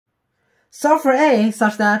solve for a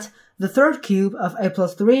such that the third cube of a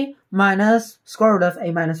plus 3 minus square root of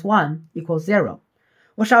a minus 1 equals 0.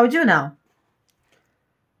 What shall we do now?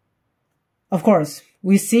 Of course,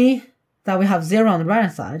 we see that we have 0 on the right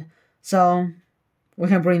hand side, so we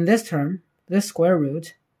can bring this term, this square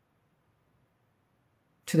root,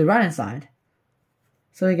 to the right hand side.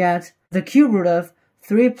 So we get the cube root of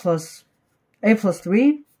 3 plus a plus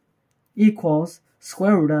 3 equals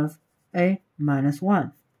square root of a minus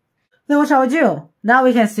 1. Then what shall we do? Now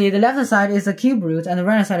we can see the left hand side is a cube root and the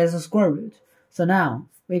right hand side is a square root. So now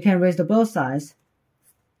we can raise both sides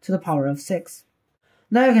to the power of 6.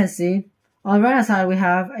 Now you can see on the right hand side we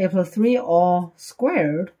have a plus 3 all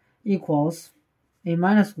squared equals a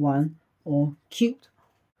minus 1 all cubed.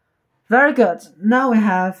 Very good. Now we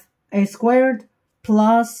have a squared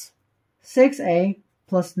plus 6a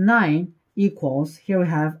plus 9 equals, here we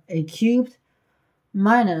have a cubed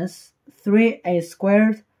minus 3a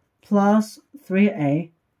squared plus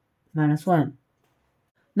 3a minus 1.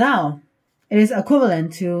 Now, it is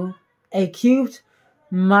equivalent to a cubed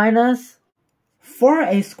minus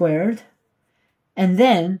 4a squared and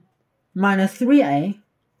then minus 3a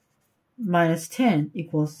minus 10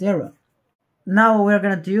 equals 0. Now what we're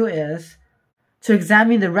going to do is to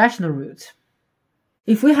examine the rational root.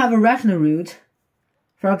 If we have a rational root,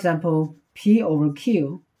 for example, p over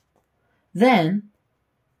q, then,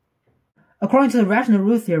 according to the rational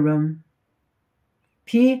root theorem,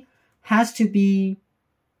 p has to be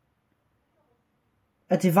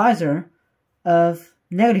a divisor of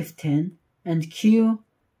negative 10 and q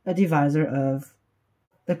a divisor of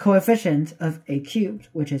the coefficient of a cubed,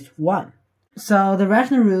 which is 1. So the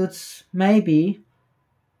rational roots may be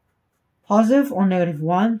positive or negative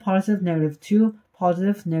 1, positive negative 2,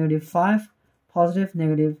 positive negative 5, positive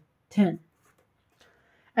negative 10.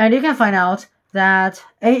 And you can find out that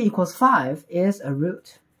a equals 5 is a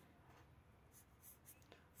root.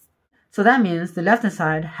 So that means the left hand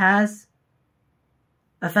side has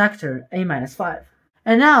a factor a minus 5.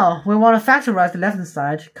 And now we want to factorize the left hand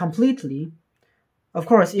side completely. Of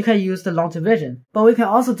course, you can use the long division, but we can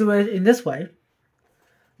also do it in this way.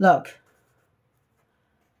 Look,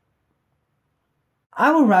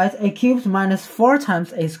 I will write a cubed minus 4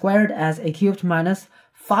 times a squared as a cubed minus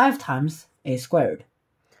 5 times a squared.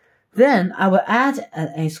 Then I will add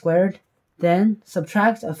an a squared, then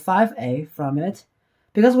subtract a 5a from it.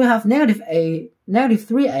 Because we have negative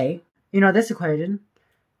 3a in this equation,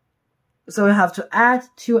 so we have to add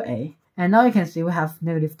 2a, and now you can see we have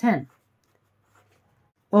negative 10.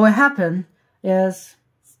 What will happen is,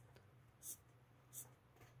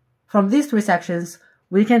 from these three sections,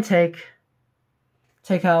 we can take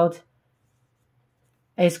out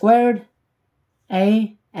a squared,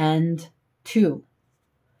 a, and 2.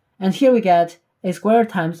 And here we get a squared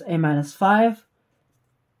times a minus 5,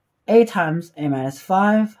 a times a minus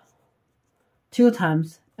 5, 2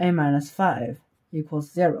 times a minus 5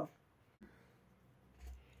 equals 0.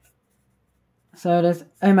 So it is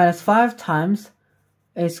a minus 5 times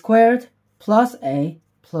a squared plus a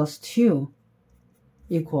plus 2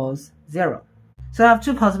 equals 0. So I have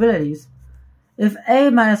two possibilities. If a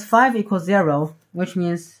minus 5 equals 0, which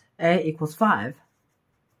means a equals 5,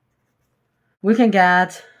 we can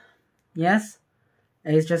get, yes,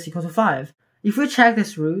 a is just equal to 5. If we check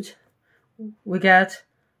this root, we get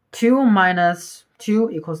 2 minus 2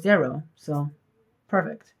 equals 0, so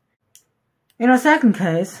perfect. In our second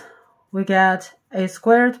case, we get a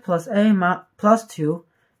squared plus a plus 2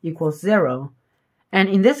 equals 0. And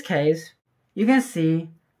in this case, you can see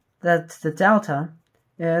that the delta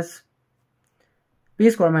is b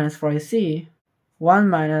squared minus 4ac, 1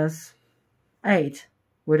 minus 8,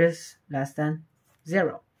 which is less than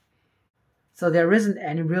 0. So there isn't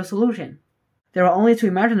any real solution. There are only two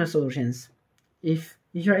imaginary solutions. If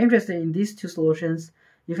you're interested in these two solutions,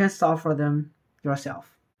 you can solve for them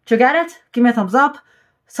yourself. To get it, give me a thumbs up,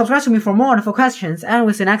 subscribe to me for more wonderful questions, and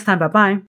we'll see you next time. Bye-bye.